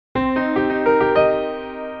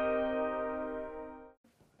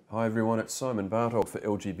Hi everyone, it's Simon Bartol for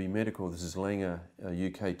LGB Medical. This is Langer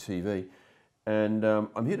UK TV, and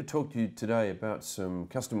I'm here to talk to you today about some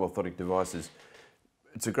custom orthotic devices.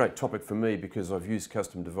 It's a great topic for me because I've used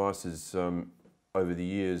custom devices over the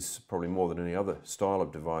years, probably more than any other style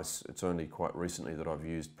of device. It's only quite recently that I've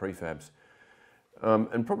used prefabs.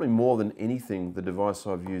 And probably more than anything, the device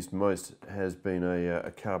I've used most has been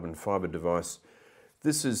a carbon fibre device.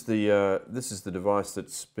 This is the device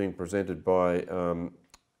that's being presented by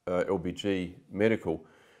LBG Medical.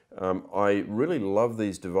 I really love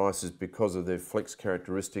these devices because of their flex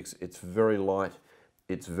characteristics. It's very light,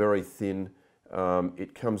 it's very thin,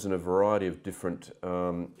 it comes in a variety of different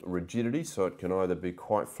rigidities, so it can either be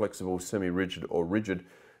quite flexible, semi-rigid or rigid,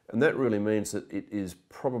 and that really means that it is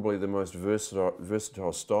probably the most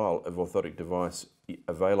versatile style of orthotic device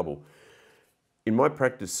available. In my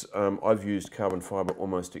practice, I've used carbon fibre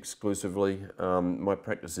almost exclusively. My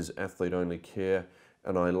practice is athlete-only care,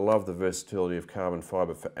 and I love the versatility of carbon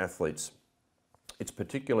fibre for athletes. It's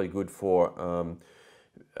particularly good for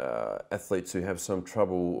athletes who have some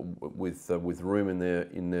trouble with room in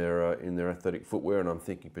their athletic footwear, and I'm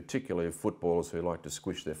thinking particularly of footballers who like to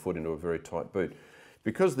squish their foot into a very tight boot.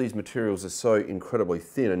 Because these materials are so incredibly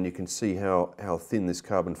thin, and you can see how thin this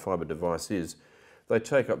carbon fibre device is, they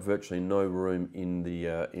take up virtually no room in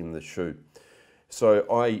the shoe. So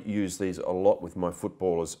I use these a lot with my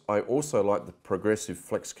footballers. I also like the progressive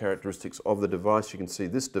flex characteristics of the device. You can see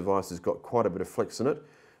this device has got quite a bit of flex in it,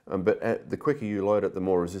 but the quicker you load it, the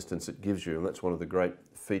more resistance it gives you, and that's one of the great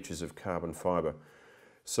features of carbon fibre.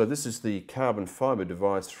 So this is the carbon fibre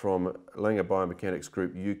device from Langer Biomechanics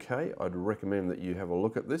Group UK. I'd recommend that you have a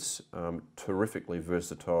look at this. Terrifically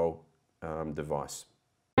versatile device.